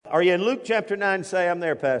Are you in Luke chapter 9? Say, I'm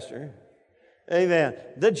there, Pastor. Amen.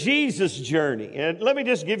 The Jesus journey. And let me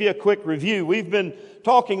just give you a quick review. We've been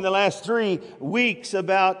talking the last 3 weeks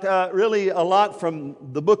about really a lot from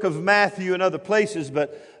the book of Matthew and other places,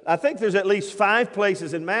 but I think there's at least 5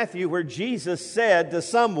 places in Matthew where Jesus said to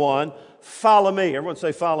someone, follow me. Everyone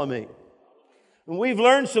say, follow me. And we've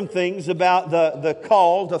learned some things about the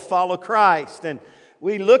call to follow Christ. And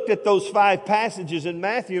we looked at those 5 passages in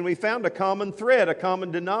Matthew and we found a common thread, a common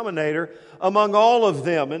denominator among all of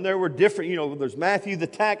them. And there were different, there's Matthew the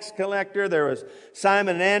tax collector, there was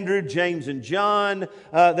Simon and Andrew, James and John,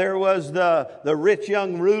 there was the rich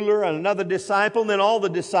young ruler and another disciple, and then all the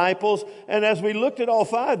disciples. And as we looked at all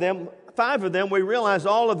 5 of them, we realized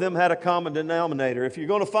all of them had a common denominator. If you're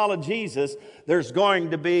going to follow Jesus, there's going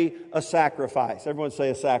to be a sacrifice. Everyone say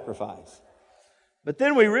a sacrifice. But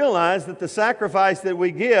then we realize that the sacrifice that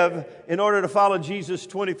we give in order to follow Jesus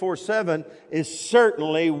 24/7 is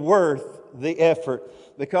certainly worth the effort.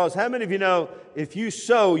 Because how many of you know, if you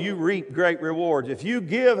sow, you reap great rewards. If you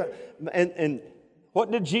give, and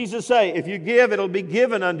what did Jesus say? If you give, it'll be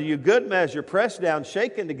given unto you. Good measure, pressed down,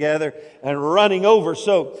 shaken together, and running over.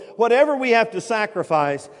 So whatever we have to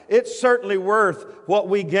sacrifice, it's certainly worth what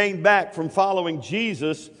we gain back from following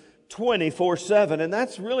Jesus 24/7. And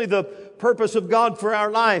that's really the purpose of God for our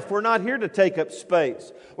life. We're not here to take up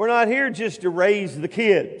space. We're not here just to raise the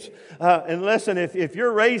kids. And listen, if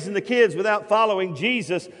you're raising the kids without following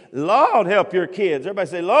Jesus, Lord help your kids. Everybody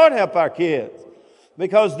say, Lord help our kids.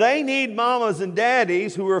 Because they need mamas and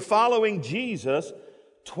daddies who are following Jesus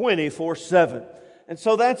 24/7. And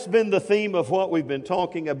so that's been the theme of what we've been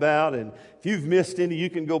talking about. And if you've missed any, you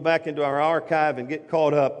can go back into our archive and get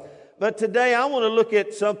caught up. But today I want to look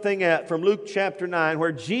at something from Luke chapter 9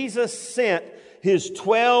 where Jesus sent His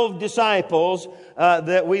 12 disciples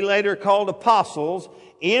that we later called apostles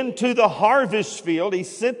into the harvest field. He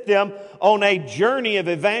sent them on a journey of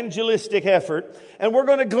evangelistic effort. And we're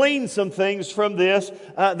going to glean some things from this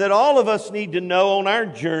that all of us need to know on our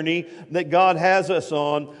journey that God has us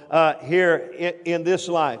on here in this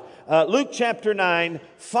life. Luke chapter 9,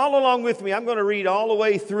 follow along with me. I'm going to read all the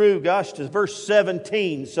way through, to verse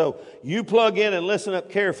 17. So you plug in and listen up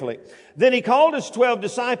carefully. Then He called His 12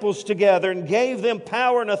 disciples together and gave them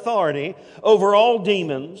power and authority over all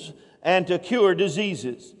demons and to cure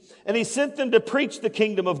diseases. And He sent them to preach the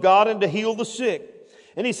kingdom of God and to heal the sick.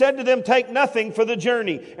 And He said to them, take nothing for the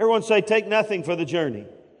journey. Everyone say, take nothing for the journey.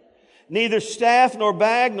 Neither staff, nor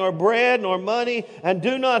bag, nor bread, nor money, and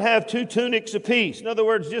do not have 2 tunics apiece. In other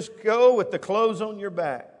words, just go with the clothes on your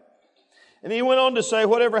back. And He went on to say,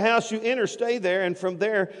 whatever house you enter, stay there, and from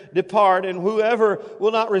there depart. And whoever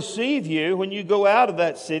will not receive you when you go out of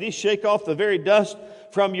that city, shake off the very dust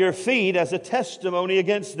from your feet as a testimony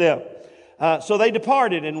against them. So they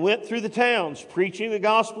departed and went through the towns, preaching the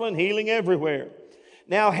gospel and healing everywhere.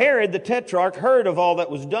 Now Herod the Tetrarch heard of all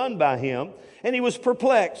that was done by him, and he was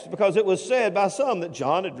perplexed, because it was said by some that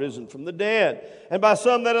John had risen from the dead, and by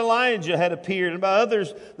some that Elijah had appeared, and by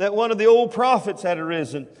others that one of the old prophets had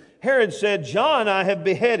arisen. Herod said, John I have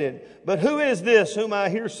beheaded, but who is this whom I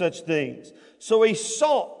hear such things? So he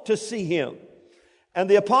sought to see him. And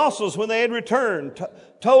the apostles, when they had returned,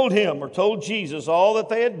 told Jesus all that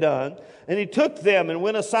they had done. And He took them and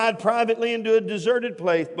went aside privately into a deserted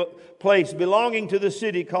place belonging to the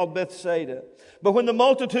city called Bethsaida. But when the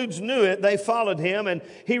multitudes knew it, they followed Him, and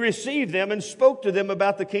He received them and spoke to them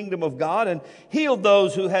about the kingdom of God and healed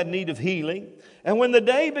those who had need of healing. And when the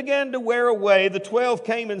day began to wear away, the 12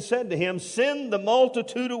 came and said to Him, send the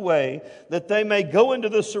multitude away, that they may go into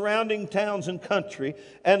the surrounding towns and country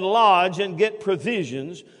and lodge and get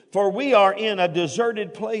provisions, for we are in a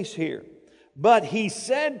deserted place here. But He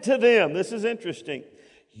said to them, this is interesting,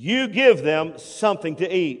 you give them something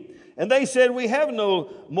to eat. And they said, we have no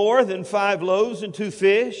more than 5 loaves and 2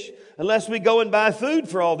 fish, unless we go and buy food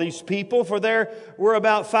for all these people, for there were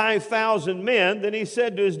about 5,000 men. Then He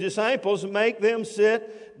said to His disciples, make them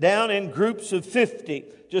sit down in groups of 50.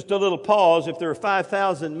 Just a little pause. If there are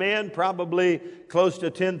 5,000 men, probably close to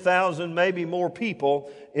 10,000, maybe more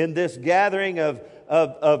people in this gathering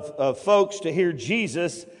of folks to hear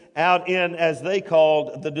Jesus out in, as they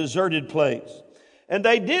called, the deserted place. And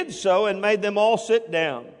they did so and made them all sit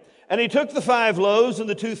down. And He took the 5 loaves and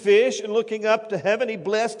the 2 fish, and looking up to heaven, He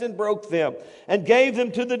blessed and broke them, and gave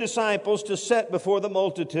them to the disciples to set before the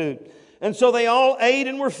multitude. And so they all ate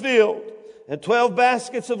and were filled, and 12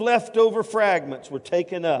 baskets of leftover fragments were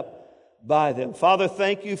taken up by them. Father,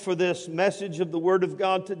 thank You for this message of the Word of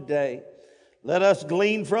God today. Let us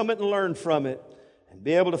glean from it and learn from it, and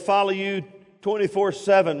be able to follow You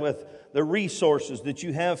 24/7 with the resources that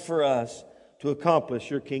You have for us to accomplish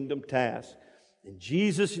Your kingdom task. In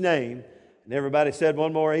Jesus' name. And everybody said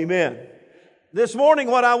one more amen. This morning,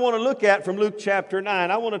 what I want to look at from Luke chapter 9,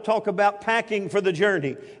 I want to talk about packing for the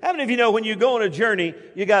journey. How many of you know when you go on a journey,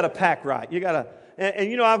 you got to pack right? You got to, and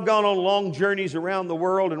you know, I've gone on long journeys around the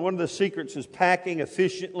world, and one of the secrets is packing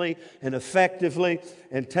efficiently and effectively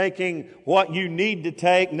and taking what you need to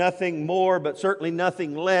take, nothing more, but certainly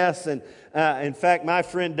nothing less. And in fact, my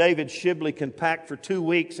friend David Shibley can pack for 2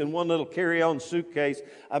 weeks in one little carry-on suitcase.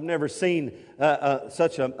 I've never seen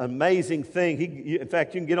such an amazing thing. In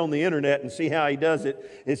fact, you can get on the internet and see how he does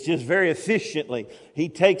it. It's just very efficiently. He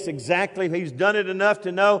takes exactly, he's done it enough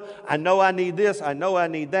to know I need this, I know I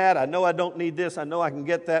need that, I know I don't need this, I know I can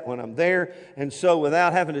get that when I'm there. And so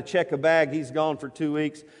without having to check a bag, he's gone for 2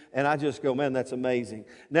 weeks. And I just go, man, that's amazing.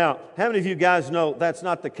 Now, how many of you guys know that's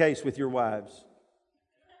not the case with your wives?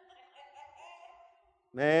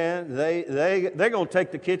 Man, they're going to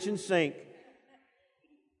take the kitchen sink.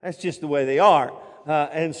 That's just the way they are.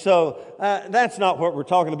 And so that's not what we're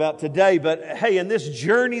talking about today. But hey, in this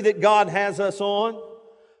journey that God has us on,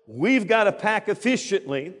 we've got to pack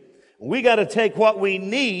efficiently. We got to take what we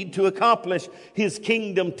need to accomplish His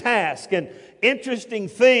kingdom task. And interesting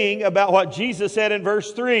thing about what Jesus said in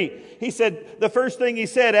verse 3. He said, the first thing He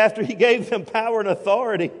said after He gave them power and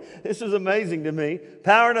authority, this is amazing to me,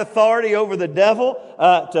 power and authority over the devil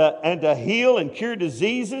to heal and cure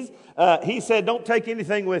diseases. He said, don't take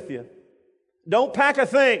anything with you. Don't pack a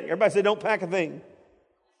thing. Everybody say, don't pack a thing.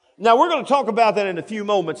 Now, we're going to talk about that in a few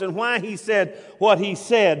moments and why He said what He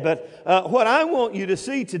said. But what I want you to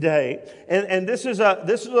see today, and this is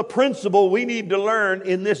a principle we need to learn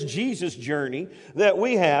in this Jesus journey that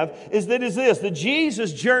we have, is this. The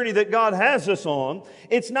Jesus journey that God has us on,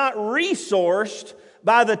 it's not resourced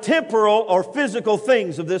by the temporal or physical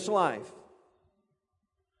things of this life.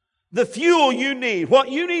 The fuel you need, what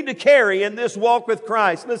you need to carry in this walk with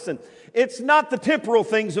Christ, listen, it's not the temporal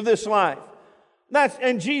things of this life.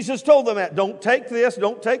 And Jesus told them that. Don't take this,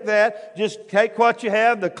 don't take that. Just take what you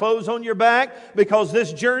have, the clothes on your back, because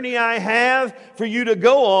this journey I have for you to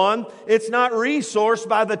go on, it's not resourced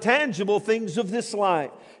by the tangible things of this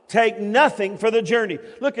life. Take nothing for the journey.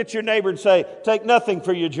 Look at your neighbor and say, take nothing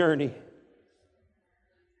for your journey.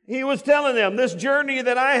 He was telling them, this journey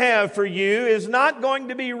that I have for you is not going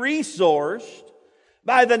to be resourced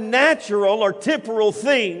by the natural or temporal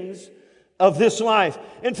things of this life.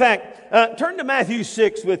 In fact, turn to Matthew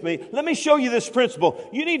 6 with me. Let me show you this principle.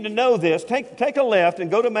 You need to know this. Take a left and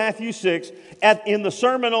go to Matthew 6 in the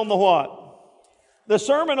Sermon on the what? The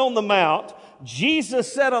Sermon on the Mount.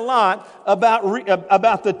 Jesus said a lot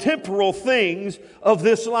about the temporal things of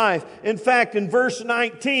this life. In fact, in verse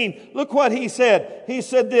 19, look what He said. He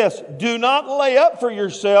said this, do not lay up for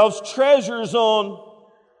yourselves treasures on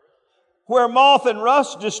where moth and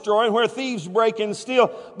rust destroy and where thieves break and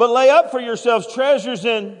steal, but lay up for yourselves treasures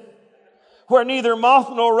in where neither moth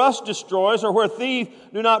nor rust destroys or where thieves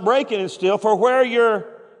do not break in and steal. For where your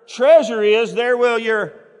treasure is, there will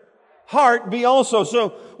your heart be also.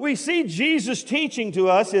 So we see Jesus teaching to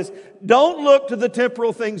us is don't look to the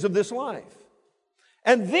temporal things of this life.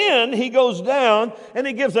 And then He goes down and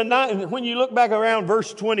He gives when you look back around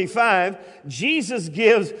verse 25, Jesus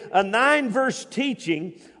gives a 9-verse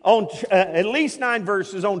teaching on at least 9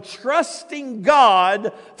 verses on trusting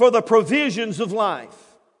God for the provisions of life.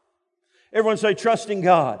 Everyone say trusting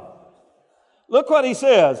God. Look what He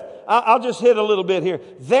says. I'll just hit a little bit here.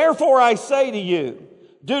 Therefore I say to you,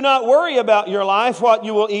 do not worry about your life, what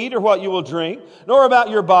you will eat or what you will drink, nor about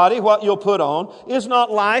your body, what you'll put on. Is not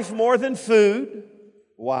life more than food?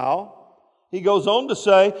 Wow. He goes on to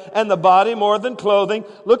say, and the body more than clothing.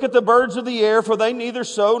 Look at the birds of the air, for they neither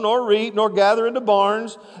sow nor reap nor gather into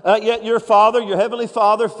barns. Yet your Father, your heavenly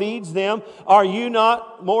Father, feeds them. Are you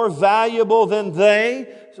not more valuable than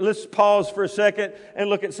they? So let's pause for a second and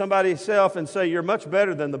look at somebody's self and say, you're much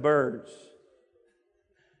better than the birds.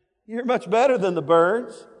 You're much better than the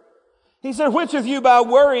birds. He said, which of you by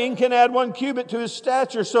worrying can add 1 cubit to his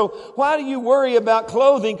stature? So why do you worry about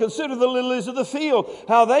clothing? Consider the lilies of the field,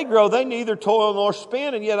 how they grow. They neither toil nor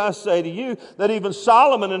spin. And yet I say to you that even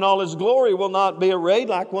Solomon in all his glory will not be arrayed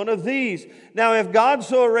like one of these. Now if God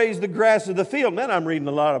so arrays the grass of the field, man, I'm reading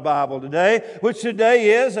a lot of Bible today, which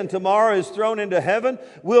today is and tomorrow is thrown into heaven,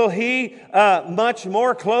 will He much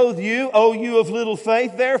more clothe you, O you of little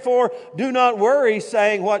faith? Therefore do not worry,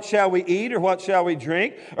 saying, what shall we eat, or what shall we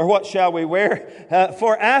drink, or what shall we wear?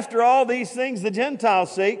 For after all these things the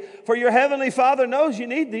Gentiles seek, for your heavenly Father knows you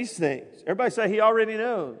need these things. Everybody say, He already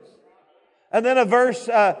knows. And then a verse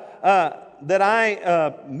that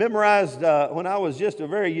I memorized when I was just a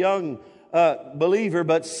very young believer,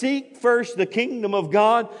 but seek first the kingdom of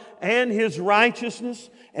God and His righteousness,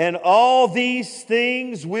 and all these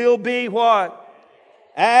things will be what?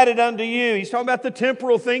 Added unto you. He's talking about the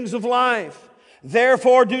temporal things of life.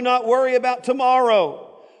 Therefore, do not worry about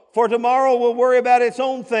tomorrow, for tomorrow will worry about its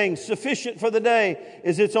own things. Sufficient for the day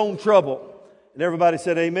is its own trouble. And everybody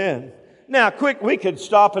said amen. Now, we could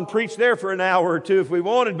stop and preach there for an hour or two if we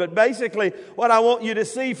wanted, but basically what I want you to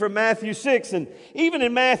see from Matthew 6 and even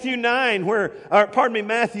in Matthew 9,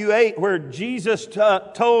 Matthew 8, where Jesus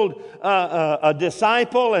told a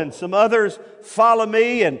disciple and some others, follow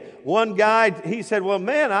me. And one guy, he said, well,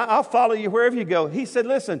 man, I'll follow you wherever you go. He said,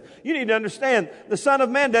 listen, you need to understand, the Son of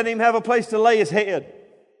Man doesn't even have a place to lay His head.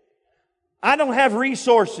 I don't have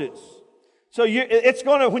resources. So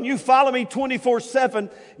when you follow me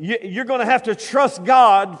 24/7, you're going to have to trust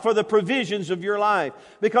God for the provisions of your life.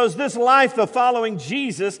 Because this life of following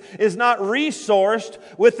Jesus is not resourced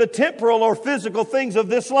with the temporal or physical things of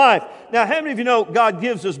this life. Now, how many of you know God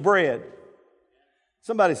gives us bread?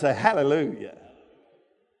 Somebody say hallelujah.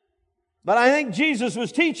 But I think Jesus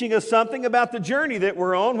was teaching us something about the journey that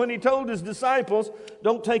we're on when He told His disciples,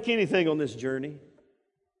 don't take anything on this journey.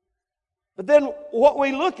 But then what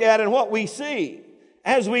we look at and what we see,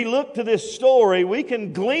 as we look to this story, we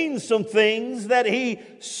can glean some things that He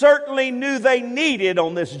certainly knew they needed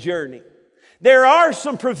on this journey. There are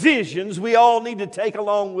some provisions we all need to take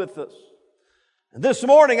along with us. And this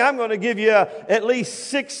morning I'm going to give you at least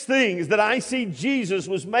 6 things that I see Jesus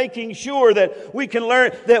was making sure that we can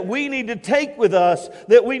learn, that we need to take with us,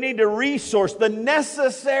 that we need to resource, the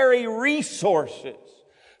necessary resources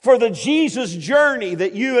for the Jesus journey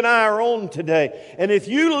that you and I are on today. And if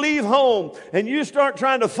you leave home and you start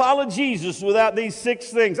trying to follow Jesus without these 6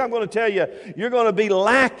 things, I'm going to tell you, you're going to be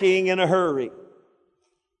lacking in a hurry.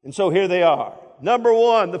 And so here they are. Number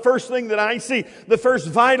 1, the first thing that I see, the first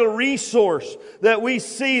vital resource that we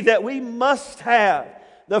see that we must have.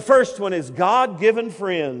 The first one is God-given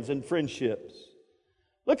friends and friendships.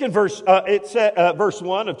 Look in verse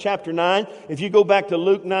 1 of chapter 9. If you go back to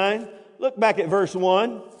Luke 9, look back at verse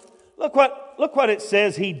 1. Look what it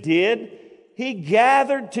says He did. He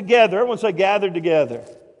gathered together. Everyone say gathered together.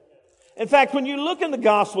 In fact, when you look in the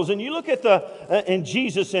Gospels and you look at in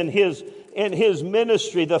Jesus and His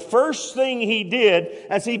ministry, the first thing He did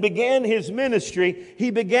as He began His ministry, He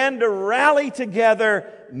began to rally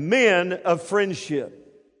together men of friendship.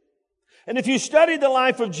 And if you studied the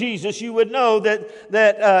life of Jesus, you would know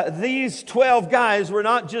that these 12 guys were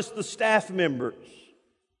not just the staff members.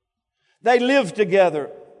 They lived together.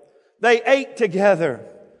 They ate together.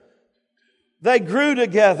 They grew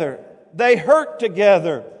together. They hurt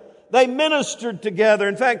together. They ministered together.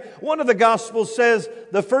 In fact, one of the Gospels says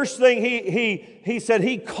the first thing he said,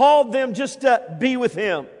 He called them just to be with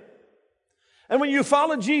Him. And when you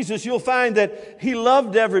follow Jesus, you'll find that He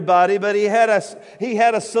loved everybody, but He had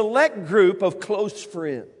a select group of close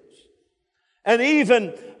friends. And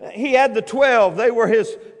even He had the 12. They were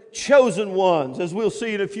His chosen ones, as we'll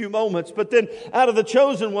see in a few moments. But then out of the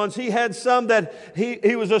chosen ones, He had some that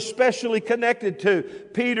he was especially connected to.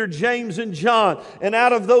 Peter, James, and John. And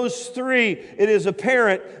out of those 3, it is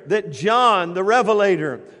apparent that John, the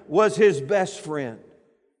Revelator, was His best friend.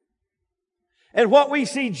 And what we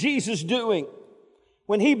see Jesus doing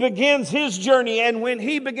when He begins His journey and when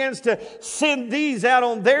He begins to send these out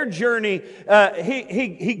on their journey,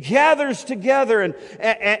 He gathers together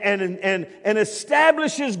and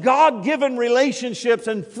establishes God-given relationships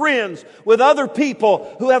and friends with other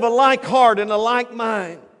people who have a like heart and a like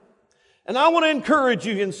mind. And I want to encourage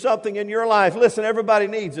you in something in your life. Listen, everybody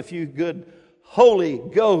needs a few good Holy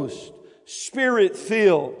Ghost,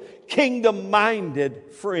 Spirit-filled,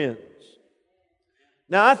 kingdom-minded friends.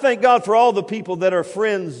 Now, I thank God for all the people that are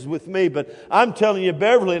friends with me, but I'm telling you,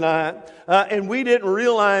 Beverly and I, and we didn't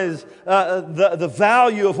realize the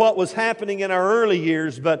value of what was happening in our early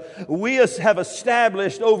years, but we have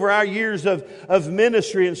established over our years of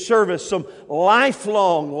ministry and service some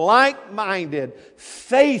lifelong, like-minded,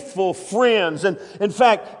 faithful friends. And in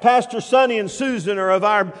fact, Pastor Sonny and Susan are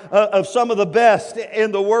of some of the best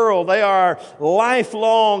in the world. They are our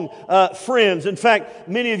lifelong friends. In fact,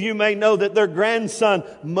 many of you may know that their grandson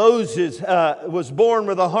Moses was born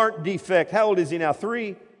with a heart defect. How old is he now?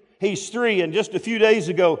 3? He's 3, and just a few days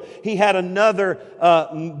ago, he had another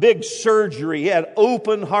big surgery. He had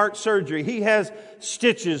open heart surgery. He has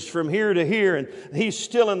stitches from here to here, and he's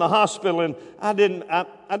still in the hospital. And I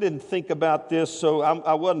didn't think about this, so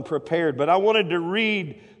I wasn't prepared. But I wanted to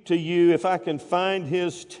read to you, if I can find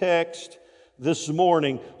his text this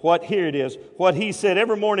morning. Here it is. What he said.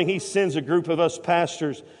 Every morning he sends a group of us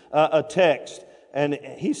pastors a text. And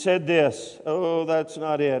he said this. Oh, that's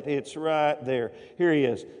not it. It's right there. Here he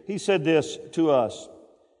is. He said this to us.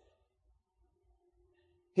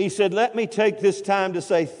 He said, let me take this time to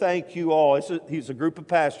say thank you all. He's a group of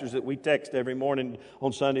pastors that we text every morning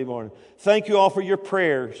on Sunday morning. Thank you all for your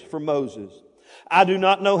prayers for Moses. I do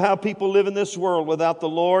not know how people live in this world without the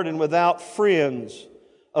Lord and without friends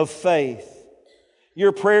of faith.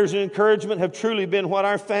 Your prayers and encouragement have truly been what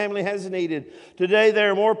our family has needed. Today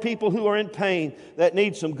there are more people who are in pain that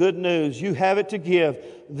need some good news. You have it to give.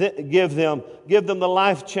 Give them the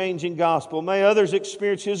life-changing gospel. May others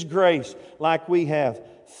experience His grace like we have.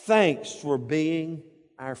 Thanks for being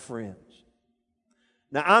our friends.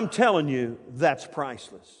 Now I'm telling you, that's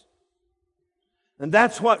priceless. And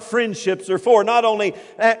that's what friendships are for. Not only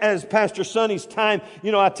as Pastor Sonny's time,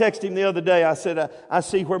 I texted him the other day. I said, I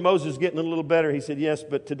see where Moses is getting a little better. He said, yes,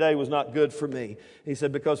 but today was not good for me. He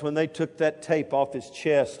said, because when they took that tape off his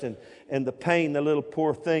chest and the pain the little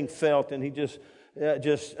poor thing felt, and he just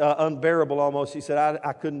unbearable almost. He said,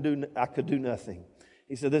 I could do nothing.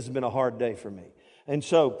 He said, this has been a hard day for me. And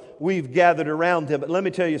so we've gathered around him. But let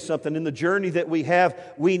me tell you something. In the journey that we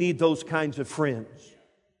have, we need those kinds of friends.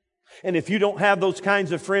 And if you don't have those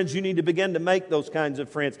kinds of friends, you need to begin to make those kinds of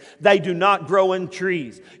friends. They do not grow in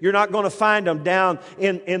trees. You're not going to find them down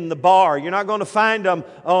in the bar. You're not going to find them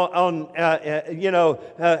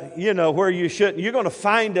where you shouldn't. You're going to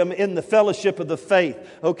find them in the fellowship of the faith.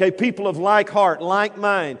 Okay, people of like heart, like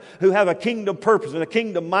mind, who have a kingdom purpose and a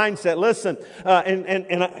kingdom mindset. Listen,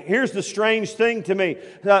 and here's the strange thing to me.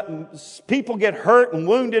 People get hurt and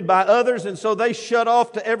wounded by others, and so they shut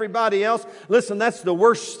off to everybody else. Listen, that's the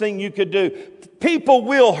worst thing you could do. People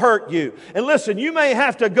will hurt you. And listen, you may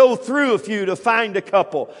have to go through a few to find a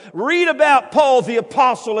couple. Read about Paul the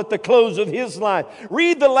Apostle at the close of his life.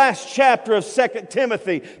 Read the last chapter of 2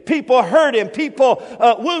 Timothy. People hurt him. People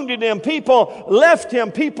wounded him. People left him.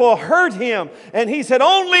 People hurt him. And he said,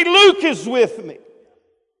 only Luke is with me.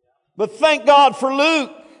 But thank God for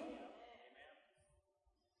Luke.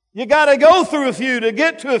 You got to go through a few to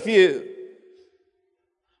get to a few.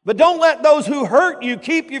 But don't let those who hurt you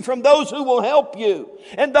keep you from those who will help you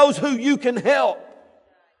and those who you can help.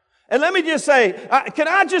 And let me just say, can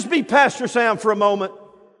I just be Pastor Sam for a moment?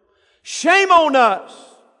 Shame on us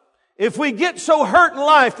if we get so hurt in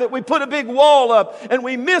life that we put a big wall up and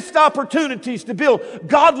we missed opportunities to build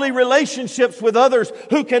godly relationships with others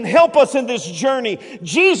who can help us in this journey.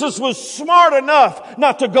 Jesus was smart enough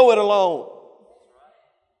not to go it alone.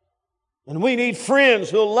 And we need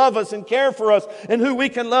friends who'll love us and care for us and who we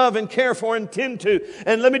can love and care for and tend to.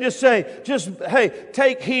 And let me just say,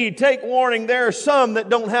 take heed, take warning. There are some that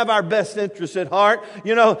don't have our best interests at heart.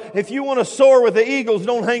 If you want to soar with the eagles,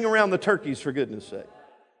 don't hang around the turkeys, for goodness sake.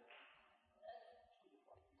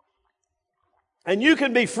 And you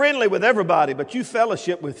can be friendly with everybody, but you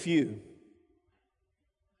fellowship with few.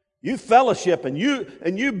 You fellowship and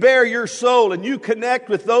you bear your soul and you connect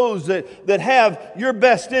with those that have your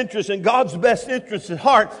best interest and God's best interest at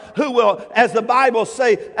heart, who will, as the Bible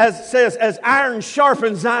says, as iron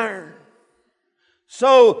sharpens iron,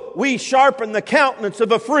 so we sharpen the countenance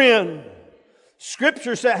of a friend.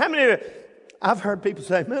 Scripture says, I've heard people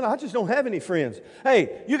say, man, I just don't have any friends.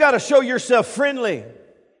 Hey, you got to show yourself friendly.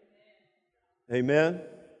 Amen.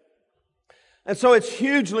 And so it's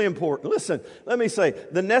hugely important. Listen, let me say,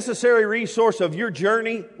 the necessary resource of your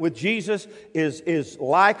journey with Jesus is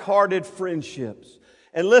like-hearted friendships.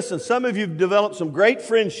 And listen, some of you have developed some great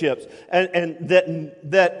friendships and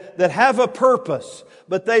that have a purpose,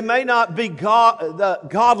 but they may not be the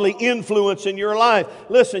godly influence in your life.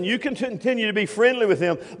 Listen, you can continue to be friendly with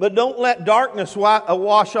them, but don't let darkness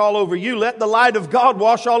wash all over you. Let the light of God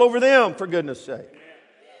wash all over them, for goodness sake.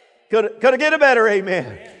 Could I get a better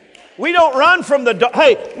amen? We don't run from the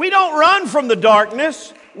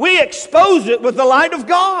darkness. We expose it with the light of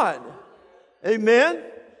God. Amen.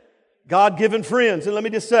 God-given friends. And let me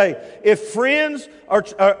just say, if friends are,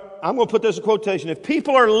 I'm going to put this in quotation, if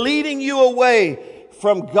people are leading you away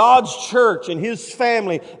from God's church and His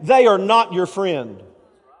family, they are not your friend.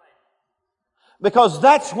 Because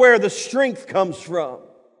that's where the strength comes from.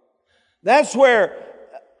 That's where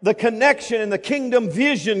the connection and the kingdom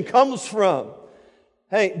vision comes from.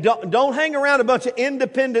 Hey, don't hang around a bunch of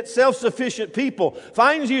independent, self-sufficient people.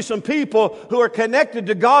 Find you some people who are connected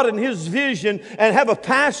to God and His vision and have a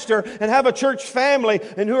pastor and have a church family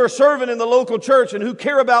and who are serving in the local church and who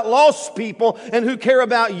care about lost people and who care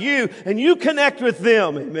about you, and you connect with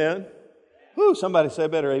them. Amen. Whew, somebody say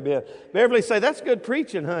better amen. Beverly say, that's good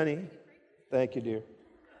preaching, honey. Thank you, dear.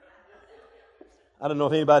 I don't know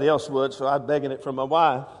if anybody else would, so I'm begging it from my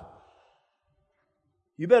wife.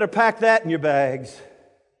 You better pack that in your bags.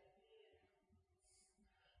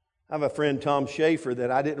 I have a friend, Tom Schaefer,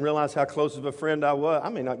 that I didn't realize how close of a friend I was. I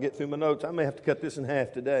may not get through my notes. I may have to cut this in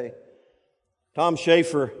half today. Tom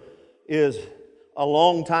Schaefer is a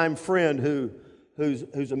longtime friend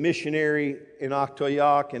who's a missionary in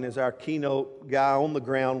Octoyoc and is our keynote guy on the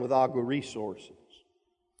ground with Agua Resources.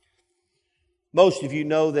 Most of you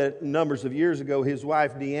know that numbers of years ago, his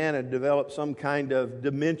wife Deanna developed some kind of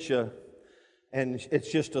dementia, and it's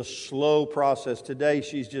just a slow process. Today,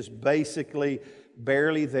 she's just basically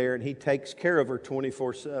barely there, and he takes care of her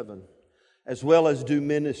 24/7, as well as do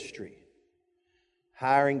ministry,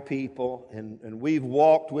 hiring people, and we've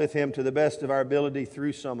walked with him to the best of our ability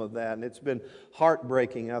through some of that, and it's been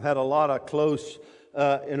heartbreaking. I've had a lot of close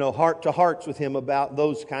heart-to-hearts with him about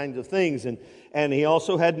those kinds of things. And he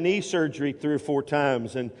also had knee surgery 3 or 4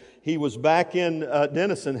 times. And he was back in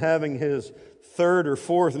Denison having his 3rd or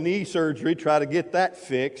 4th knee surgery, try to get that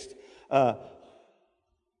fixed.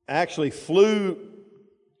 Actually flew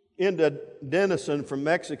into Denison from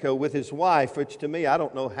Mexico with his wife, which to me, I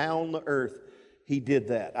don't know how on the earth he did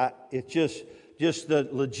that. It's just the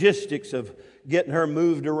logistics of getting her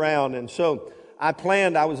moved around. And so I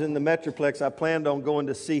was in the Metroplex, I planned on going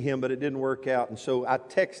to see him, but it didn't work out. And so I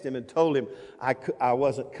texted him and told him I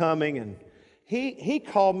wasn't coming. And he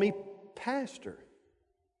called me pastor.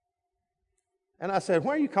 And I said,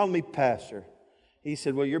 "Why are you calling me pastor?" He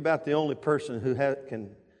said, "Well, you're about the only person who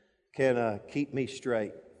can keep me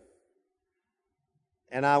straight."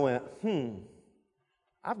 And I went,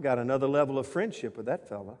 I've got another level of friendship with that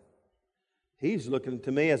fella. He's looking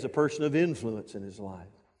to me as a person of influence in his life.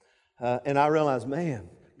 And I realized, man,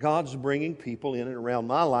 God's bringing people in and around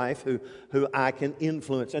my life who I can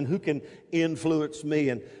influence and who can influence me.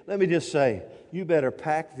 And let me just say, you better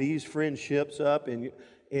pack these friendships up in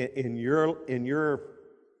your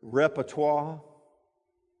repertoire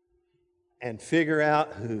and figure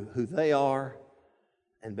out who they are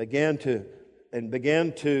and begin to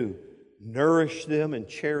nourish them and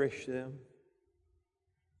cherish them.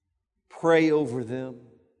 Pray over them.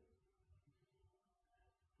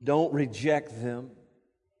 Don't reject them.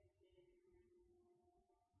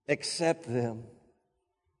 Accept them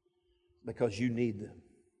because you need them.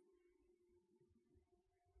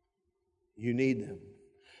 You need them.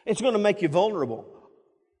 It's going to make you vulnerable.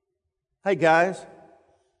 Hey guys,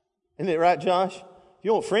 isn't it right, Josh? If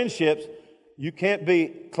you want friendships, you can't be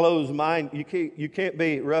closed-minded. You can't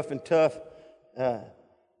be rough and tough.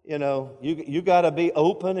 You got to be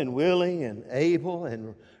open and willing and able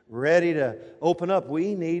and ready to open up.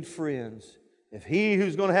 We need friends. If he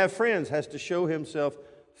who's going to have friends has to show himself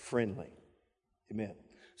friendly. Amen.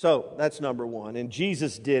 So that's number one. And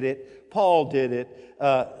Jesus did it. Paul did it.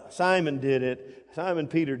 Simon did it. Simon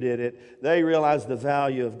Peter did it. They realized the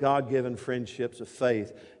value of God-given friendships of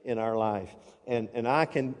faith in our life. And I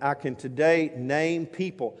can today name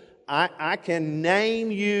people. I can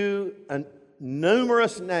name you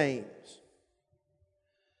numerous names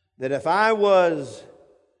that if I was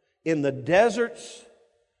in the deserts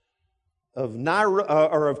of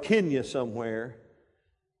of Kenya somewhere,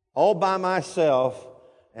 all by myself,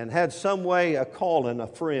 and had some way of calling a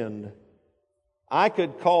friend, I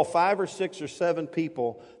could call 5 or 6 or 7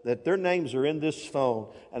 people that their names are in this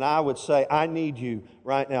phone, and I would say, "I need you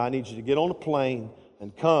right now. I need you to get on a plane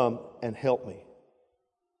and come and help me."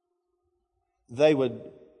 They would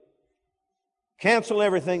cancel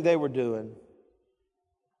everything they were doing.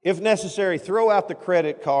 If necessary, throw out the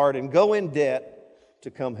credit card and go in debt to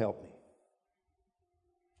come help me.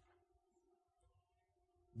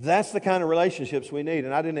 That's the kind of relationships we need,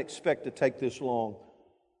 and I didn't expect to take this long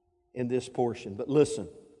in this portion. But listen,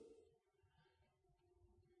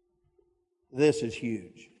 this is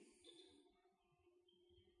huge.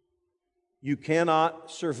 You cannot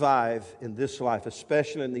survive in this life,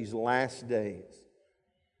 especially in these last days,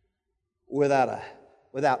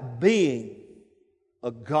 without being a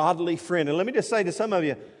godly friend. And let me just say to some of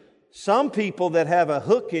you, some people that have a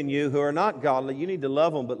hook in you who are not godly, you need to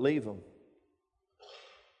love them but leave them.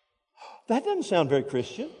 That doesn't sound very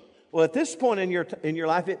Christian. Well, at this point in your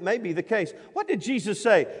life, it may be the case. What did Jesus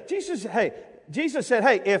say? Jesus said,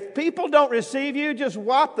 "Hey, if people don't receive you, just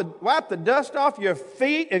wipe the dust off your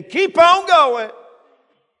feet and keep on going."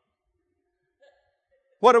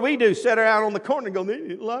 What do? Sit around on the corner and go, "They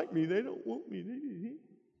didn't like me. They don't want me."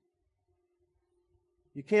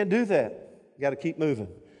 You can't do that. You got to keep moving.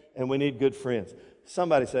 And we need good friends.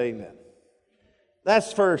 Somebody say amen.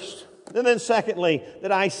 That's first. And then secondly,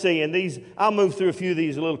 that I see, and these, I'll move through a few of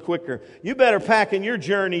these a little quicker. You better pack in your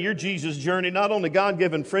journey, your Jesus journey, not only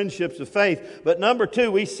God-given friendships of faith, but number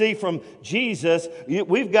two, we see from Jesus,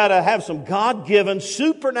 we've got to have some God-given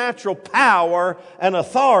supernatural power and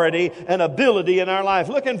authority and ability in our life.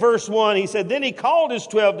 Look in verse 1. He said, then He called His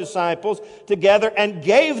 12 disciples together and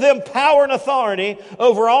gave them power and authority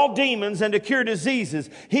over all demons and to cure diseases.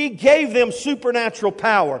 He gave them supernatural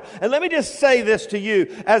power. And let me just say this to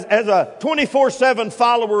you, as a 24/7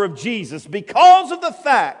 follower of Jesus, because of the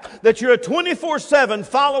fact that you're a 24/7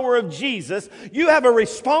 follower of Jesus, you have a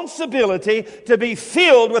responsibility to be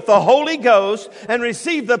filled with the Holy Ghost and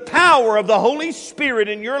receive the power of the Holy Spirit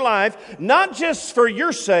in your life, not just for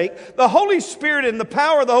your sake. The Holy Spirit and the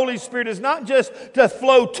power of the Holy Spirit is not just to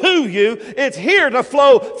flow to you, it's here to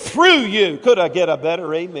flow through you. Could I get a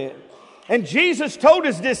better amen? And Jesus told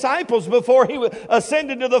His disciples before He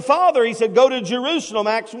ascended to the Father, He said, go to Jerusalem,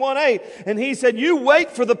 Acts 1:8. And He said, you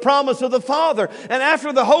wait for the promise of the Father. And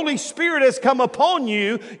after the Holy Spirit has come upon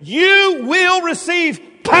you, you will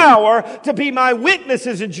receive power to be my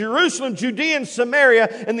witnesses in Jerusalem, Judea, and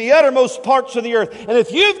Samaria, and the uttermost parts of the earth. And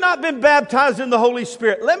if you've not been baptized in the Holy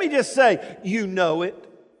Spirit, let me just say, you know it.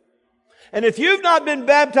 And if you've not been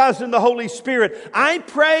baptized in the Holy Spirit, I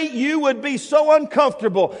pray you would be so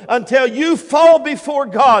uncomfortable until you fall before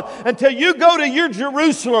God, until you go to your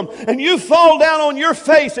Jerusalem and you fall down on your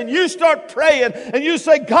face and you start praying and you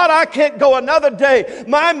say, God, I can't go another day.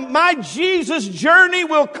 My Jesus journey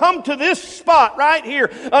will come to this spot right here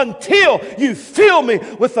until you fill me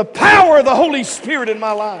with the power of the Holy Spirit in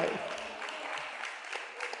my life.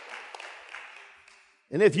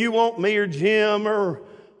 And if you want me or Jim or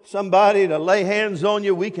somebody to lay hands on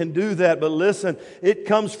you, we can do that. But listen, it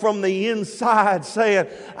comes from the inside saying,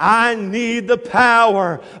 I need the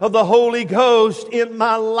power of the Holy Ghost in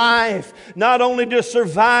my life. Not only to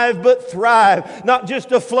survive, but thrive. Not just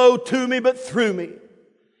to flow to me, but through me.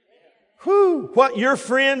 Whew. What your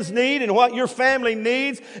friends need and what your family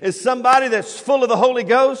needs is somebody that's full of the Holy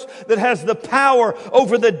Ghost, that has the power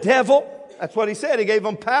over the devil. That's what He said. He gave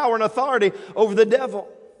them power and authority over the devil.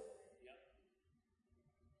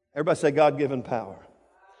 Everybody say God-given power.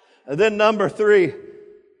 And then number 3,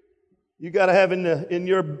 you got to have in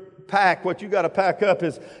your pack, what you got to pack up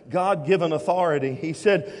is God-given authority. He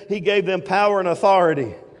said He gave them power and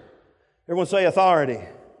authority. Everyone say authority.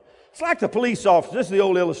 It's like the police officer. This is the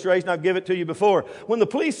old illustration. I've given it to you before. When the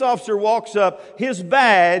police officer walks up, his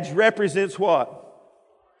badge represents what?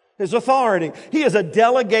 His authority. He is a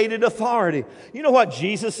delegated authority. You know what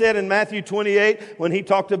Jesus said in Matthew 28 when He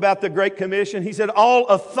talked about the Great Commission? He said, all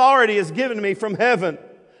authority is given to me from heaven.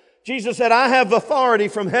 Jesus said, I have authority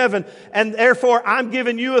from heaven, and therefore I'm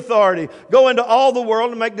giving you authority. Go into all the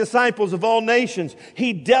world and make disciples of all nations.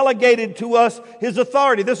 He delegated to us His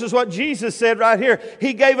authority. This is what Jesus said right here.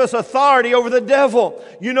 He gave us authority over the devil.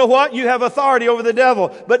 You know what? You have authority over the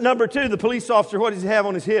devil. But number 2, the police officer, what does he have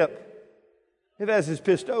on his hip? He has his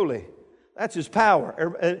pistole. That's his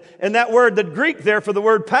power. And that word, the Greek there for the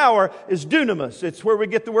word power is dunamis. It's where we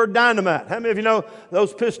get the word dynamite. How many of you know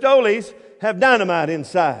those pistoles have dynamite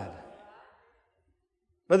inside?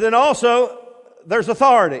 But then also, there's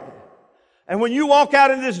authority. And when you walk out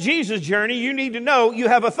in this Jesus journey, you need to know you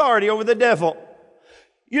have authority over the devil.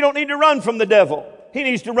 You don't need to run from the devil. He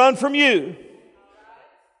needs to run from you.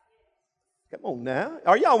 Come on now.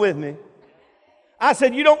 Are y'all with me? I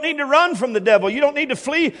said, you don't need to run from the devil. You don't need to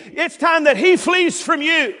flee. It's time that he flees from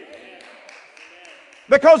you.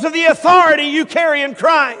 Because of the authority you carry in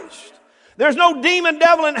Christ. There's no demon,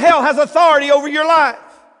 devil in hell has authority over your life.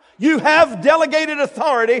 You have delegated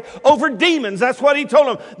authority over demons. That's what he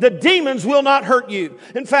told them. The demons will not hurt you.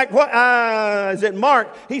 In fact, what is it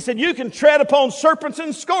Mark? He said, you can tread upon serpents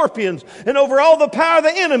and scorpions and over all the power of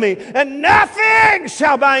the enemy, and nothing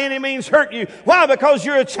shall by any means hurt you. Why? Because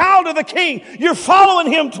you're a child of the King. You're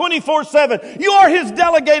following Him 24/7. You are His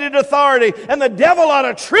delegated authority, and the devil ought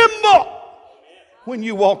to tremble when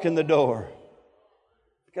you walk in the door.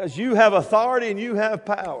 Because you have authority and you have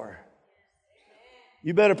power.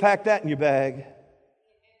 You better pack that in your bag,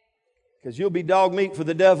 because you'll be dog meat for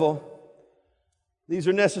the devil. These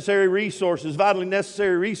are necessary resources, vitally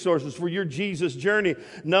necessary resources for your Jesus journey.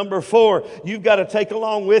 Number 4, you've got to take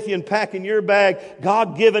along with you and pack in your bag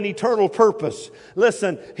God-given eternal purpose.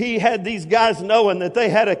 Listen, He had these guys knowing that they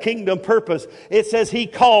had a kingdom purpose. It says He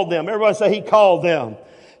called them. Everybody say He called them.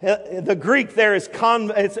 The Greek there is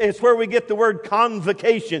it's where we get the word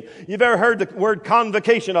convocation. You've ever heard the word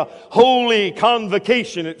convocation, a holy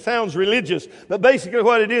convocation. It sounds religious, but basically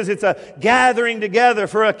what it is, it's a gathering together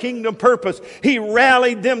for a kingdom purpose. He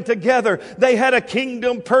rallied them together. They had a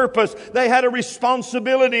kingdom purpose. They had a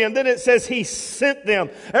responsibility, and then it says He sent them.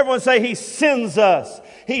 Everyone say, He sends us.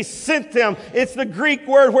 He sent them. It's the Greek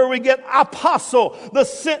word where we get apostle, the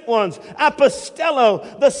sent ones,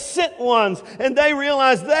 apostello, the sent ones. And they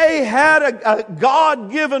realized they had a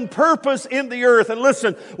God-given purpose in the earth. And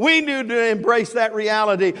listen, we need to embrace that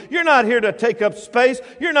reality. You're not here to take up space.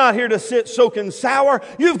 You're not here to sit soaking sour.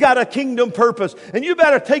 You've got a kingdom purpose. And you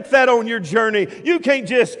better take that on your journey. You can't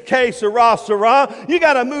just sarah. You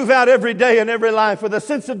got to move out every day and every life with a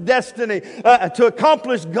sense of destiny to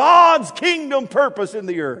accomplish God's kingdom purpose in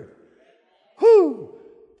the earth. Whew.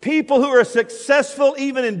 People who are successful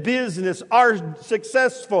even in business are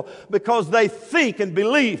successful because they think and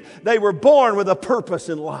believe they were born with a purpose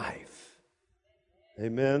in life.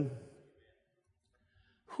 Amen.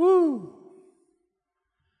 Whew.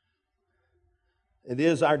 It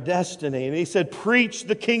is our destiny. And He said, preach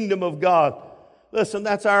the kingdom of God. Listen,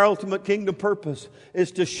 that's our ultimate kingdom purpose,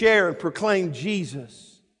 is to share and proclaim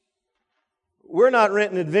Jesus. We're not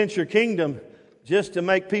renting Adventure Kingdom just to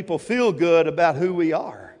make people feel good about who we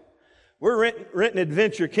are. We're renting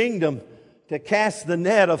Adventure Kingdom to cast the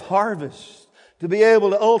net of harvest, to be able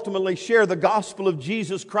to ultimately share the gospel of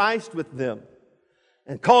Jesus Christ with them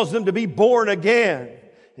and cause them to be born again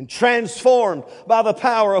and transformed by the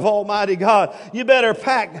power of Almighty God. You better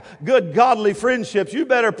pack good godly friendships. You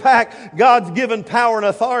better pack God's given power and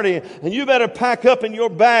authority. And you better pack up in your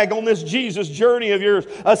bag on this Jesus journey of yours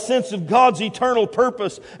a sense of God's eternal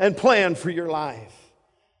purpose and plan for your life.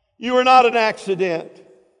 You are not an accident.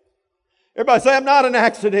 Everybody say, I'm not an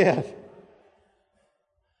accident.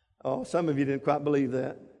 Oh, some of you didn't quite believe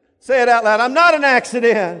that. Say it out loud. I'm not an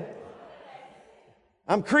accident.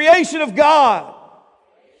 I'm creation of God.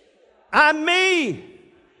 I'm me.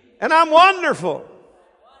 And I'm wonderful.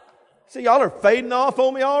 See, y'all are fading off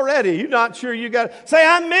on me already. You're not sure you got it. Say,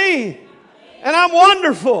 I'm me. And I'm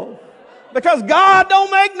wonderful. Because God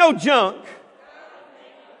don't make no junk.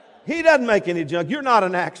 He doesn't make any junk. You're not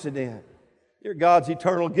an accident. You're God's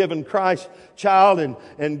eternal given Christ child.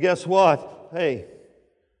 And guess what? Hey,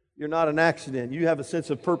 you're not an accident. You have a sense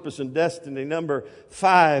of purpose and destiny. Number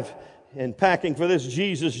 5, in packing for this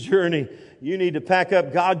Jesus journey, you need to pack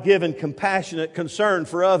up God-given, compassionate concern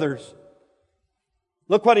for others.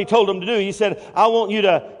 Look what He told them to do. He said, I want you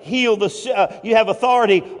to heal you have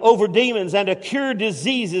authority over demons and to cure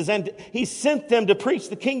diseases. And He sent them to preach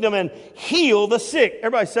the kingdom and heal the sick.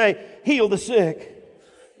 Everybody say, heal the sick.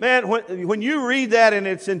 Man, when you read that in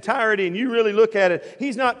its entirety and you really look at it,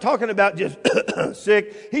 He's not talking about just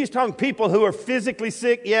sick. He's talking people who are physically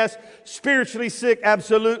sick, yes. Spiritually sick,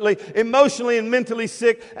 absolutely. Emotionally and mentally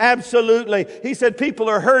sick, absolutely. He said people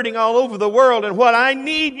are hurting all over the world, and what I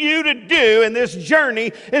need you to do in this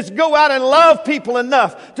journey is go out and love people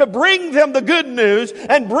enough to bring them the good news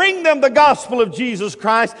and bring them the gospel of Jesus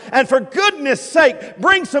Christ. And for goodness sake,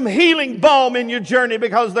 bring some healing balm in your journey,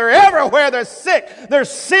 because they're everywhere. They're sick. They're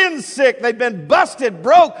sin sick. They've been busted,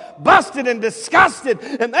 broke, busted, and disgusted.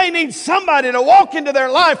 And they need somebody to walk into their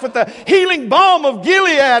life with the healing balm of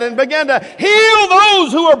Gilead and begin to heal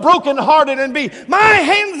those who are brokenhearted and be my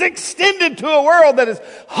hands extended to a world that is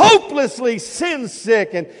hopelessly sin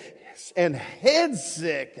sick and head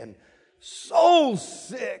sick and soul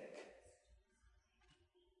sick.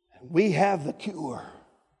 We have the cure.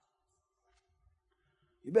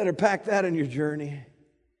 You better pack that in your journey.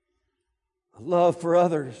 Love for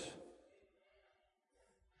others.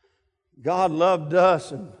 God loved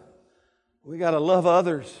us, and we got to love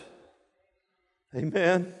others.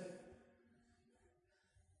 Amen.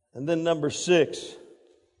 And then number 6,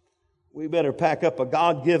 we better pack up a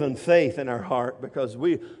God-given faith in our heart, because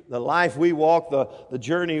the life we walk, the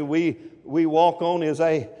journey we walk on is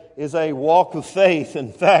a walk of faith.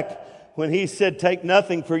 In fact, when He said, take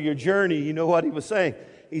nothing for your journey, you know what He was saying?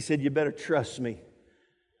 He said, you better trust me.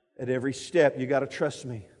 At every step, you got to trust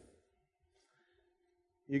me.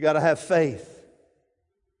 You got to have faith.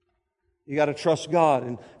 You got to trust God.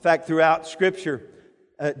 In fact, throughout Scripture,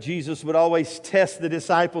 Jesus would always test the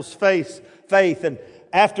disciples' faith. And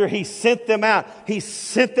after He sent them out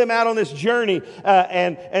on this journey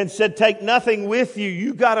and said, take nothing with you.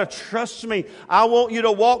 You got to trust me. I want you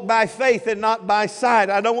to walk by faith and not by sight.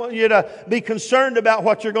 I don't want you to be concerned about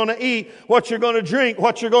what you're going to eat, what you're going to drink,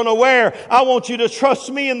 what you're going to wear. I want you to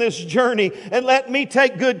trust me in this journey and let me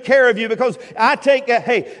take good care of you, because I take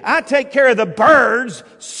care of the birds.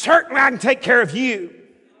 Certainly I can take care of you.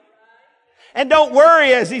 And don't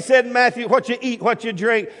worry, as he said in Matthew, what you eat, what you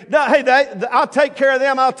drink. No, hey, I'll take care of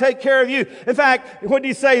them. I'll take care of you. In fact, what did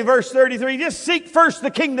he say in verse 33? Just seek first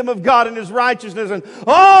the kingdom of God and His righteousness, and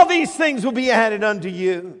all these things will be added unto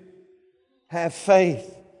you. Have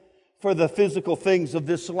faith for the physical things of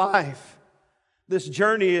this life. This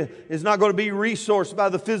journey is not going to be resourced by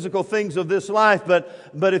the physical things of this life,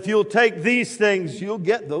 but if you'll take these things, you'll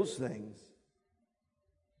get those things.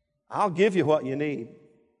 I'll give you what you need.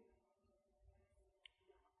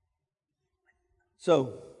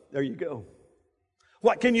 So, there you go.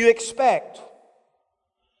 What can you expect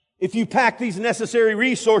if you pack these necessary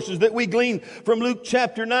resources that we glean from Luke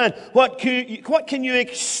chapter 9? What can you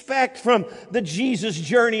expect from the Jesus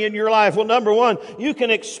journey in your life? Well, number one, you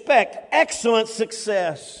can expect excellent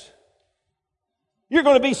success. You're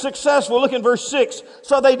going to be successful. Look in verse 6.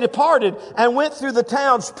 So they departed and went through the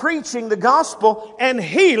towns preaching the gospel and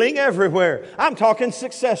healing everywhere. I'm talking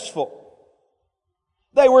successful.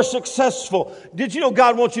 They were successful. Did you know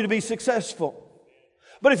God wants you to be successful?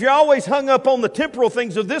 But if you're always hung up on the temporal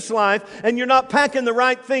things of this life and you're not packing the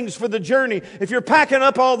right things for the journey, if you're packing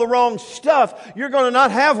up all the wrong stuff, you're going to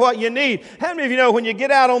not have what you need. How many of you know when you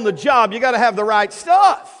get out on the job, you got to have the right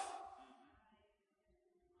stuff?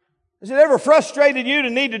 Has it ever frustrated you to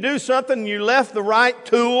need to do something and you left the right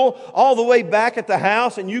tool all the way back at the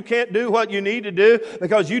house and you can't do what you need to do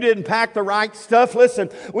because you didn't pack the right stuff? Listen,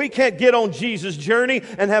 we can't get on Jesus' journey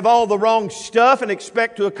and have all the wrong stuff and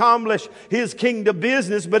expect to accomplish His kingdom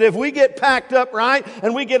business. But if we get packed up right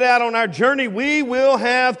and we get out on our journey, we will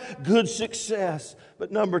have good success.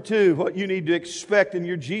 But number two, what you need to expect in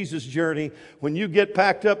your Jesus journey, when you get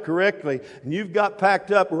packed up correctly, and you've got packed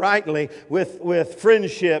up rightly with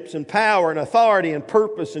friendships and power and authority and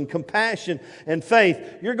purpose and compassion and faith,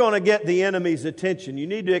 you're going to get the enemy's attention. You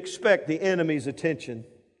need to expect the enemy's attention.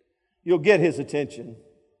 You'll get his attention.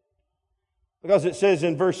 Because it says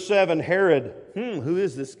in verse 7, Herod, who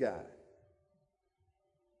is this guy?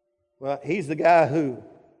 Well, he's the guy who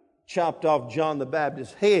chopped off John the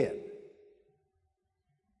Baptist's head.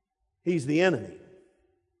 He's the enemy.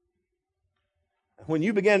 When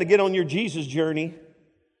you begin to get on your Jesus journey,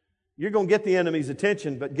 you're going to get the enemy's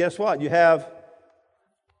attention. But guess what? You have,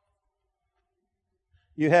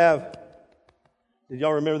 did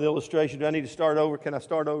y'all remember the illustration? Do I need to start over? Can I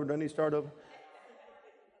start over? Do I need to start over?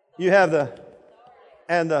 You have the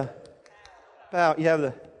power. You have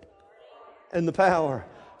the power.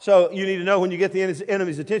 So you need to know when you get the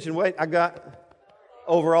enemy's attention, wait, I got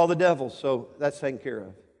over all the devils. So that's taken care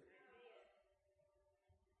of.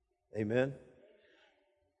 Amen.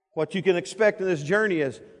 What you can expect in this journey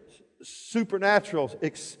is supernatural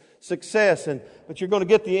success, but you're going to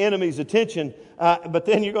get the enemy's attention, but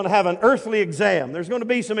then you're going to have an earthly exam. There's going to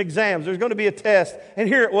be some exams. There's going to be a test. And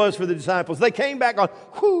here it was for the disciples. They came back on,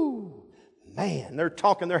 whoo, man, they're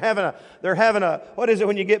talking. They're having a, what is it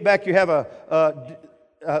when you get back, you have a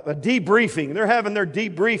debriefing. They're having their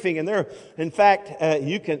debriefing, and in fact,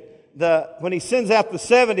 when He sends out the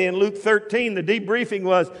 70 in Luke 13, the debriefing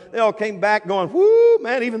was, they all came back going, whoo,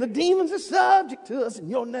 man, even the demons are subject to us in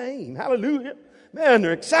your name. Hallelujah. Man,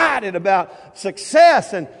 they're excited about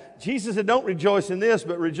success. And Jesus said, don't rejoice in this,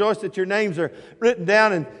 but rejoice that your names are written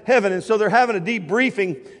down in heaven. And so they're having a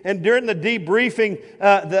debriefing. And during the debriefing,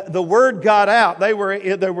 the word got out. They were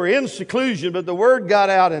in seclusion, but the word got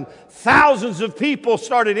out, and thousands of people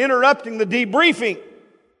started interrupting the debriefing.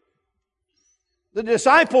 The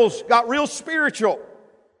disciples got real spiritual.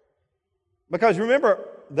 Because remember,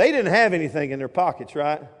 they didn't have anything in their pockets,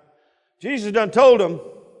 right? Jesus done told them,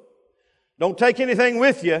 don't take anything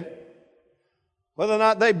with you. Whether or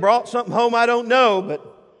not they brought something home, I don't know. But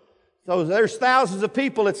so there's thousands of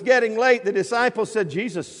people. It's getting late. The disciples said,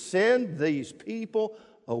 Jesus, send these people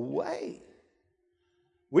away.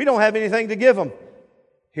 We don't have anything to give them.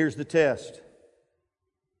 Here's the test.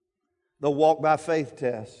 The walk by faith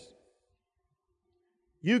test.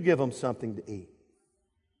 You give them something to eat.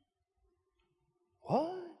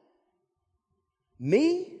 What?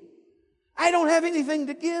 Me? I don't have anything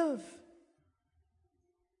to give.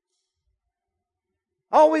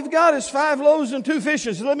 All we've got is 5 loaves and 2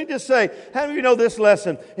 fishes. Let me just say, how many of you know this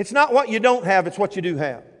lesson? It's not what you don't have, it's what you do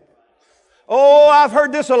have. Oh, I've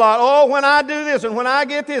heard this a lot. Oh, when I do this and when I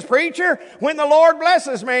get this, preacher, when the Lord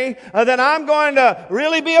blesses me, then I'm going to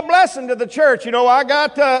really be a blessing to the church. You know, I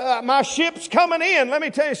got my ships coming in. Let me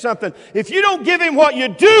tell you something. If you don't give Him what you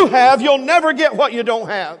do have, you'll never get what you don't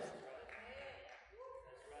have.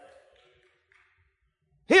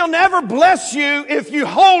 He'll never bless you if you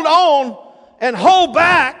hold on and hold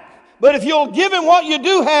back. But if you'll give Him what you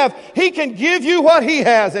do have, He can give you what He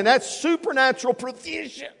has. And that's supernatural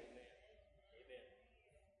provision.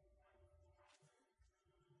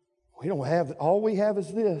 We don't have, all we have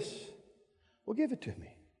is this. Well, give it to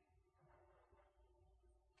me.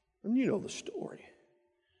 And you know the story.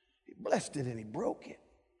 He blessed it and he broke it.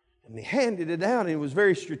 And he handed it out, and it was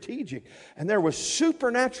very strategic. And there was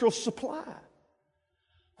supernatural supply.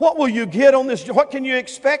 What will you get on this? What can you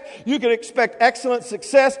expect? You can expect excellent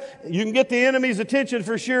success. You can get the enemy's attention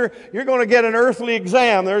for sure. You're going to get an earthly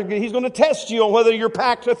exam. He's going to test you on whether you're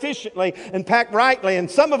packed efficiently and packed rightly. And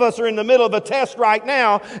some of us are in the middle of a test right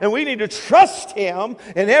now, and we need to trust Him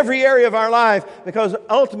in every area of our life, because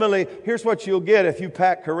ultimately, here's what you'll get if you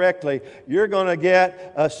pack correctly. You're going to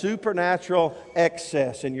get a supernatural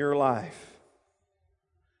excess in your life.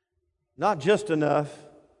 Not just enough,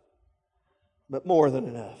 but more than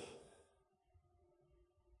enough.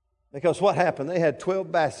 Because what happened? They had 12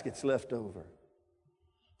 baskets left over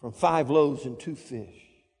from 5 loaves and 2 fish.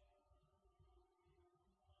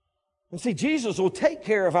 And see, Jesus will take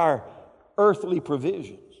care of our earthly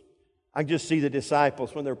provisions. I just see the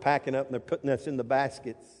disciples when they're packing up and they're putting us in the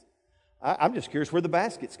baskets. I'm just curious where the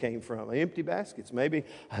baskets came from. Empty baskets, maybe.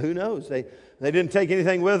 Who knows? They didn't take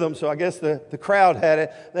anything with them, so I guess the crowd had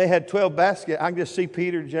it. They had 12 baskets. I can just see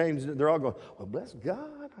Peter, James, they're all going, well, bless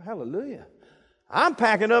God, hallelujah. I'm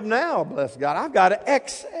packing up now, bless God. I've got an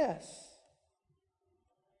excess.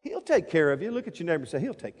 He'll take care of you. Look at your neighbor and say,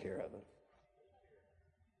 He'll take care of it.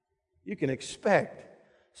 You can expect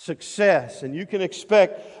success, and you can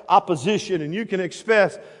expect opposition, and you can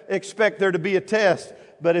expect there to be a test.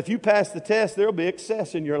 But if you pass the test, there will be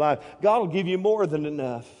excess in your life. God will give you more than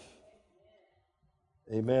enough.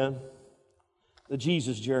 Amen. The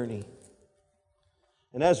Jesus journey.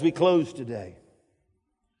 And as we close today,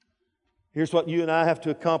 here's what you and I have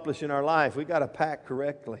to accomplish in our life. We've got to pack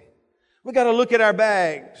correctly. We've got to look at our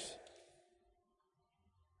bags.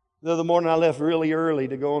 The other morning I left really early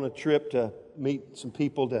to go on a trip to meet some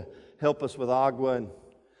people to help us with agua, and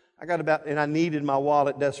I needed my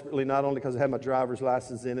wallet desperately, not only because I had my driver's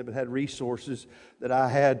license in it, but had resources that I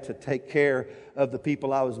had to take care of the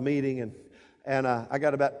people I was meeting. And I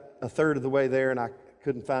got about a third of the way there, and I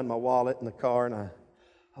couldn't find my wallet in the car. And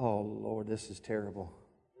oh Lord, this is terrible.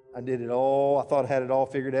 I did it all. I thought I had it all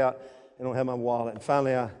figured out. I don't have my wallet. And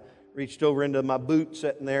finally, I reached over into my boot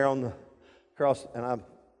sitting there on the cross, and I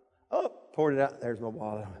poured it out. There's my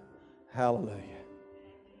wallet. Hallelujah.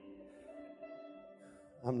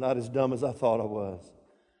 I'm not as dumb as I thought I was.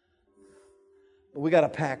 But we got to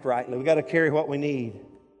pack rightly. We got to carry what we need.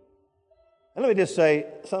 And let me just say,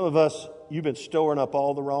 some of us, you've been storing up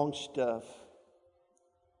all the wrong stuff.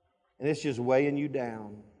 And it's just weighing you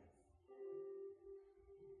down.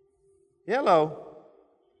 Hello.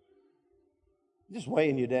 Just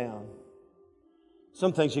weighing you down.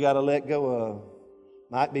 Some things you got to let go of.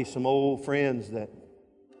 Might be some old friends that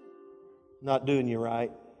not doing you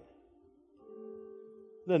right.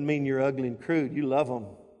 Doesn't mean you're ugly and crude. You love them.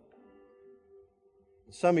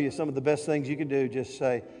 Some of you, some of the best things you can do, just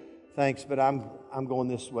say, thanks, but I'm going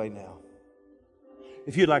this way now.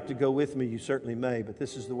 If you'd like to go with me, you certainly may, but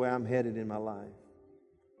this is the way I'm headed in my life.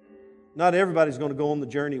 Not everybody's going to go on the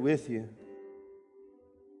journey with you.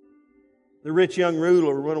 The rich young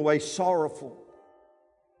ruler went away sorrowful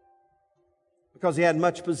because he had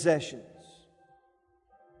much possessions.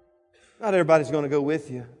 Not everybody's going to go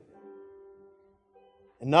with you.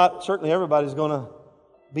 And not certainly everybody's going to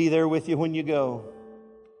be there with you when you go.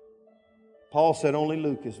 Paul said, only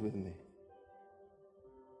Luke is with me.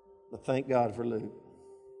 But thank God for Luke.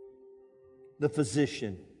 The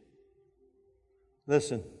physician.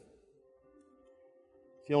 Listen,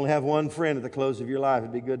 if you only have one friend at the close of your life,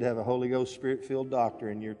 it'd be good to have a Holy Ghost Spirit-filled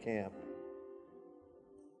doctor in your camp.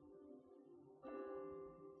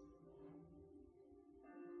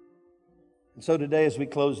 And so today as we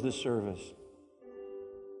close this service,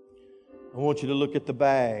 I want you to look at the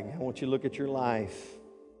bag. I want you to look at your life.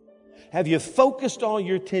 Have you focused all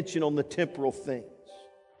your attention on the temporal things?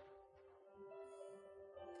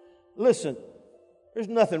 Listen, there's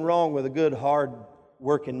nothing wrong with a good,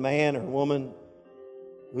 hard-working man or woman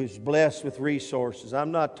who's blessed with resources.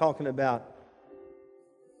 I'm not talking about,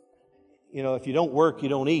 if you don't work, you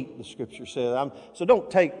don't eat, the Scripture says. So don't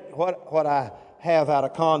take what I have out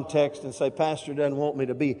of context and say, Pastor doesn't want me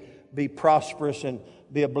to be prosperous and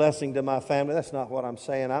be a blessing to my family. That's not what I'm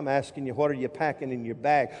saying. I'm asking you, what are you packing in your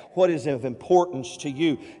bag? What is of importance to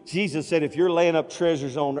you? Jesus said, if you're laying up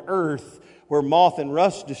treasures on earth where moth and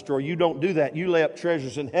rust destroy, you don't do that. You lay up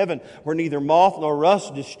treasures in heaven where neither moth nor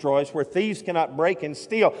rust destroys, where thieves cannot break and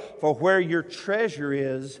steal. For where your treasure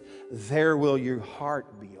is, there will your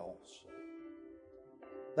heart be also.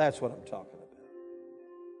 That's what I'm talking about.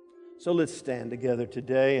 So let's stand together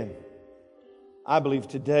today. And I believe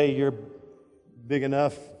today you're big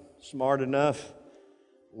enough, smart enough,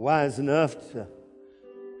 wise enough to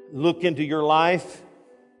look into your life,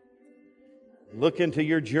 look into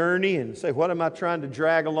your journey and say, what am I trying to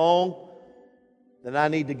drag along that I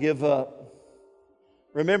need to give up?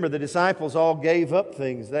 Remember, the disciples all gave up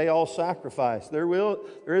things. They all sacrificed. There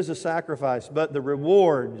is a sacrifice, but the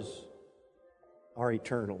rewards are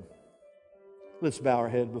eternal. Let's bow our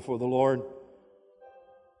head before the Lord.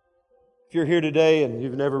 If you're here today and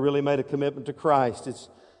you've never really made a commitment to Christ, it's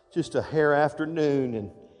just a hair afternoon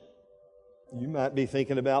and you might be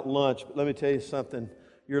thinking about lunch, but let me tell you something.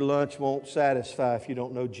 Your lunch won't satisfy if you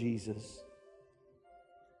don't know Jesus.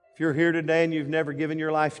 If you're here today and you've never given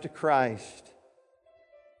your life to Christ,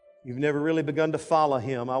 you've never really begun to follow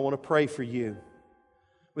Him, I want to pray for you.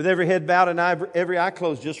 With every head bowed and every eye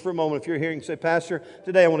closed, just for a moment, if you're here and say, Pastor,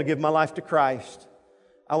 today I want to give my life to Christ.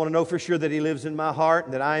 I want to know for sure that He lives in my heart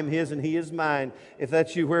and that I am His and He is mine. If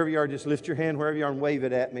that's you, wherever you are, just lift your hand wherever you are and wave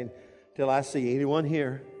it at me until I see anyone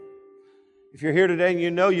here. If you're here today and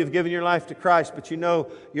you know you've given your life to Christ, but you know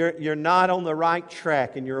you're not on the right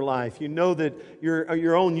track in your life. You know that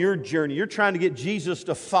you're on your journey. You're trying to get Jesus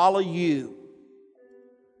to follow you.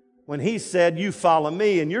 When He said, you follow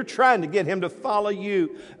me, and you're trying to get Him to follow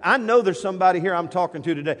you. I know there's somebody here I'm talking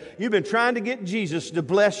to today. You've been trying to get Jesus to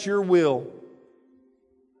bless your will.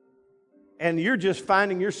 And you're just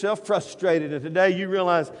finding yourself frustrated. And today you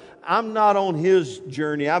realize, I'm not on His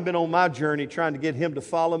journey. I've been on my journey trying to get Him to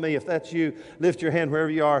follow me. If that's you, lift your hand wherever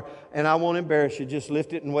you are. And I won't embarrass you. Just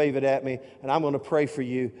lift it and wave it at me. And I'm going to pray for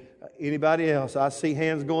you. Anybody else? I see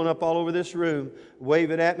hands going up all over this room. Wave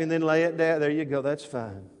it at me and then lay it down. There you go. That's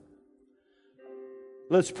fine.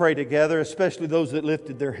 Let's pray together, especially those that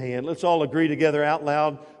lifted their hand. Let's all agree together out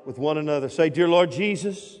loud with one another. Say, Dear Lord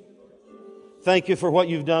Jesus, thank You for what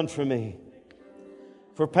You've done for me.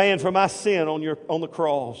 For paying for my sin on the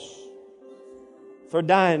cross. For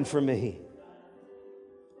dying for me.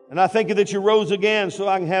 And I thank You that You rose again so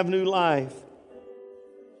I can have new life.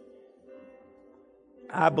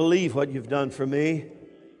 I believe what You've done for me.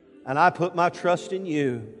 And I put my trust in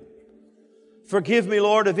You. Forgive me,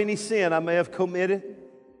 Lord, of any sin I may have committed.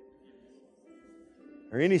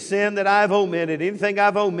 Or any sin that I've omitted. Anything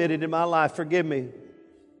I've omitted in my life. Forgive me.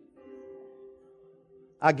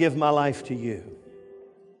 I give my life to You.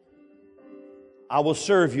 I will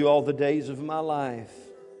serve You all the days of my life.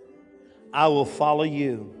 I will follow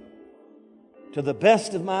You to the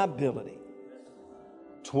best of my ability,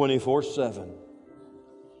 24/7.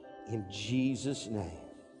 In Jesus' name.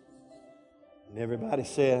 And everybody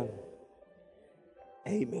said,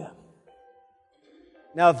 Amen.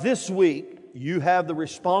 Now this week, you have the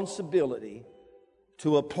responsibility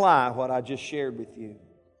to apply what I just shared with you.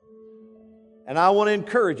 And I want to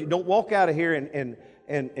encourage you, don't walk out of here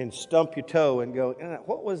and stump your toe and go,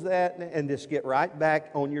 what was that? And just get right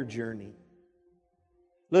back on your journey.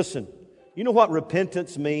 Listen, you know what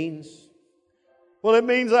repentance means? Well, it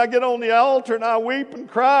means I get on the altar and I weep and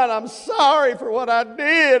cry and I'm sorry for what I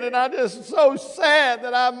did and I'm just so sad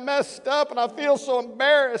that I messed up and I feel so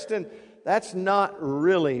embarrassed. And that's not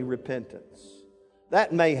really repentance.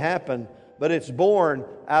 That may happen, but it's born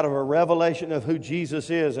out of a revelation of who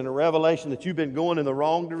Jesus is and a revelation that you've been going in the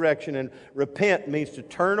wrong direction. And repent means to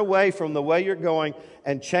turn away from the way you're going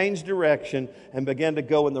and change direction and begin to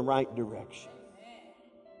go in the right direction.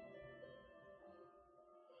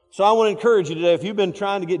 So I want to encourage you today, if you've been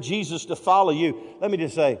trying to get Jesus to follow you, let me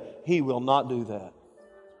just say, He will not do that.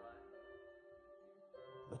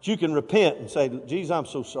 But you can repent and say, Jesus, I'm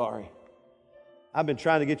so sorry. I've been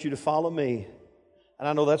trying to get You to follow me. And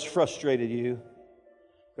I know that's frustrated you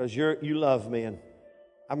because you love me and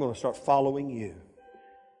I'm going to start following You.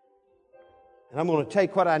 And I'm going to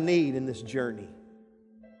take what I need in this journey.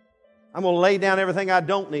 I'm going to lay down everything I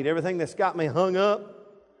don't need, everything that's got me hung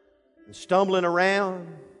up and stumbling around.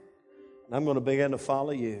 And I'm going to begin to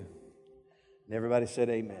follow You. And everybody said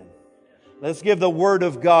amen. Let's give the Word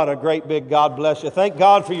of God a great big God bless you. Thank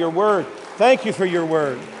God for Your Word. Thank You for Your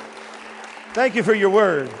Word. Thank You for Your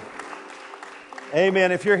Word.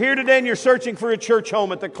 Amen. If you're here today and you're searching for a church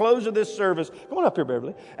home at the close of this service, come on up here,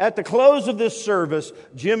 Beverly. At the close of this service,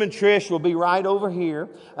 Jim and Trish will be right over here,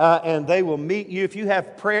 and they will meet you. If you have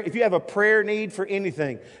a prayer need for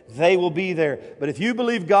anything, they will be there. But if you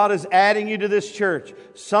believe God is adding you to this church,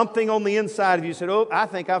 something on the inside of you said, "Oh, I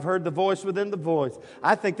think I've heard the voice within the voice.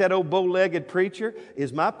 I think that old bow-legged preacher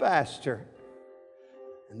is my pastor,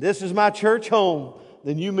 and this is my church home."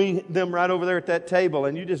 then you meet them right over there at that table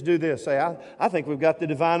and you just do this. Say, I think we've got the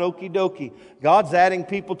divine okie dokie. God's adding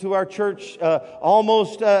people to our church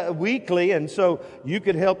almost weekly, and so you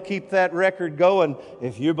could help keep that record going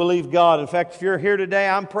if you believe God. In fact, if you're here today,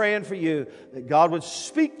 I'm praying for you that God would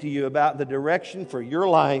speak to you about the direction for your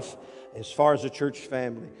life as far as a church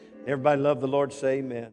family. Everybody love the Lord, say amen.